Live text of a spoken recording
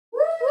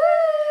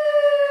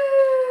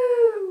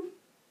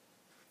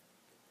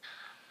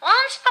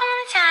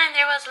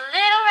was a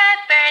little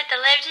red bird that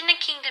lived in a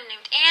kingdom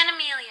named Aunt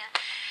Amelia,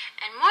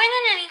 and more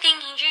than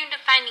anything he dreamed of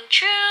finding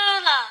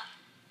true love.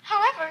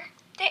 However,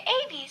 the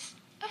Abies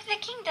of the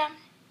kingdom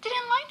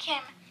didn't like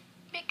him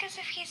because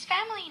of his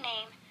family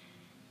name,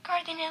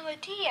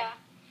 Cardinalodia,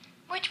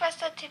 which was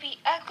thought to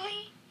be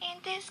ugly and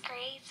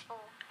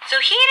disgraceful.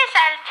 So he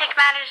decided to take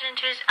matters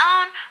into his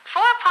own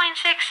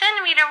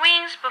 4.6-centimeter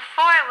wings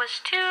before it was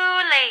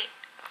too late.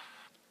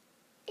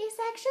 It's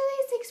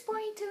actually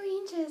 6.2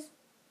 inches.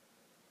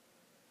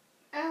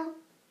 Oh.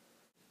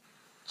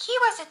 He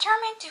was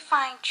determined to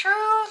find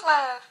true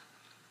love,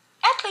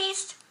 at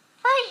least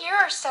for a year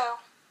or so.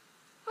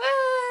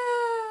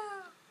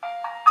 Woo!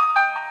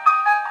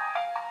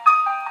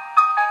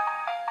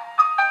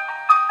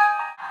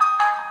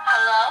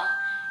 Hello?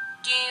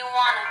 Do you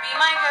want to be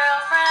my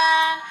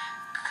girlfriend?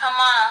 Come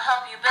on, I'll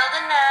help you build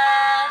a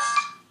nest.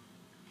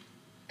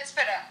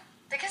 Espera,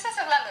 ¿de qué estás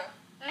hablando?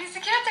 Ni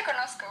siquiera te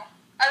conozco.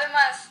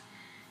 Además,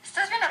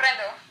 estás bien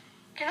horrendo.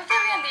 ¿Que no te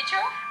habían dicho?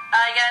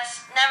 I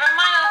guess never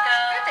mind, I'll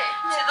go Vete.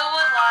 to the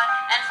woodlot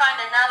and find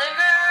another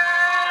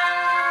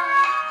girl.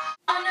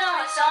 Oh no,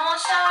 it's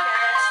almost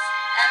August,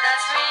 and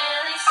that's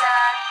really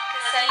sad,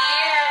 'cause a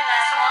year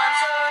has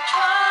once or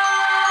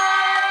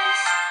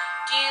twice.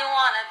 Do you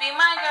wanna be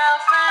my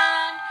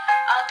girlfriend?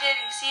 I'll give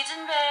you seeds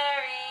and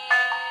berries.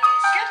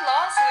 Get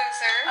lost,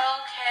 loser.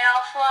 Okay,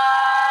 I'll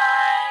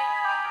fly.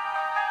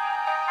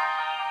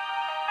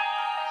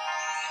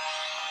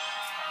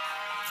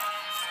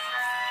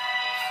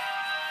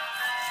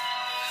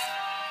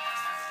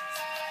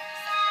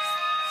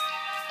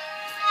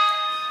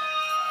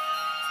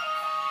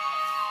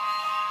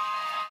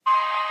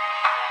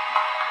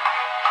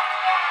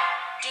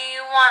 Do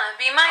you wanna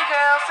be my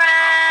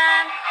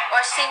girlfriend?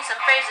 Or sing some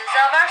phrases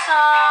of our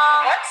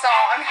song? What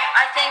song?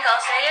 I think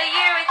I'll say a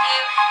year with you.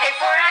 Hey,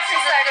 4X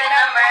is a good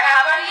number, how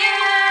about you?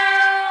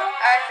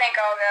 I think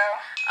I'll go.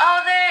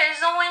 Oh,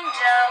 there's a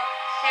window.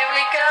 Here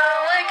we go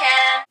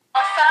again.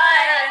 I'll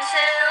fight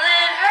until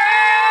it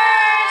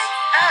hurts.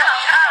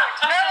 Ouch, ouch,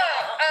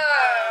 oh,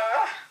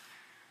 Oh.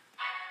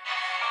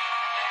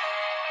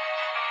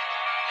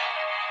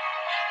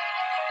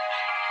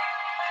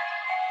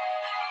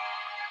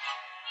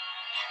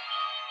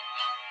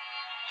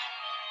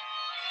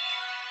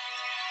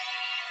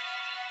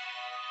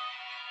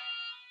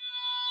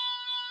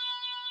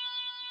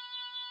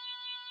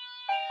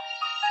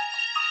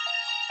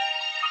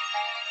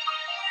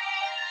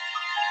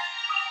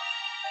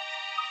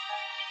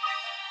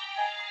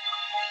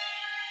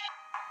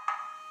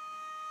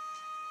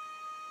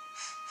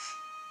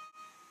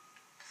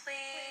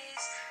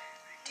 Please,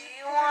 do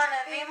you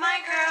wanna be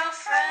my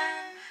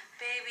girlfriend?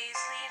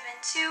 Baby's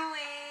leaving 2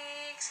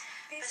 weeks.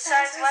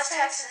 Besides, West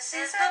Texas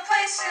is the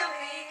place to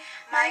be.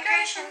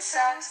 Migration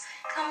sucks.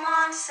 Come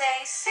on,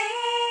 say see.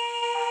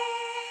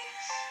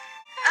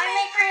 I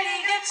make pretty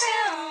good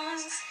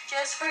tunes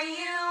just for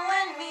you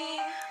and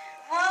me.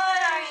 What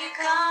are you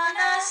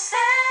gonna say?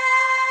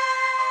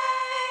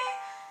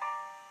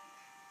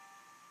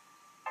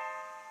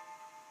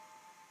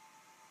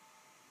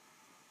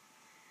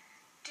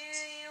 Do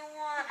you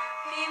wanna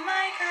be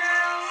my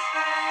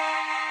girlfriend?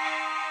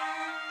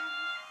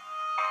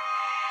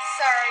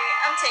 Sorry,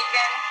 I'm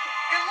taken.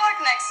 Good luck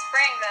next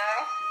spring,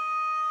 though.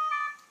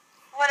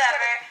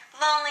 Whatever.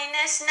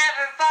 Loneliness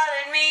never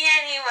bothered me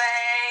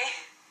anyway.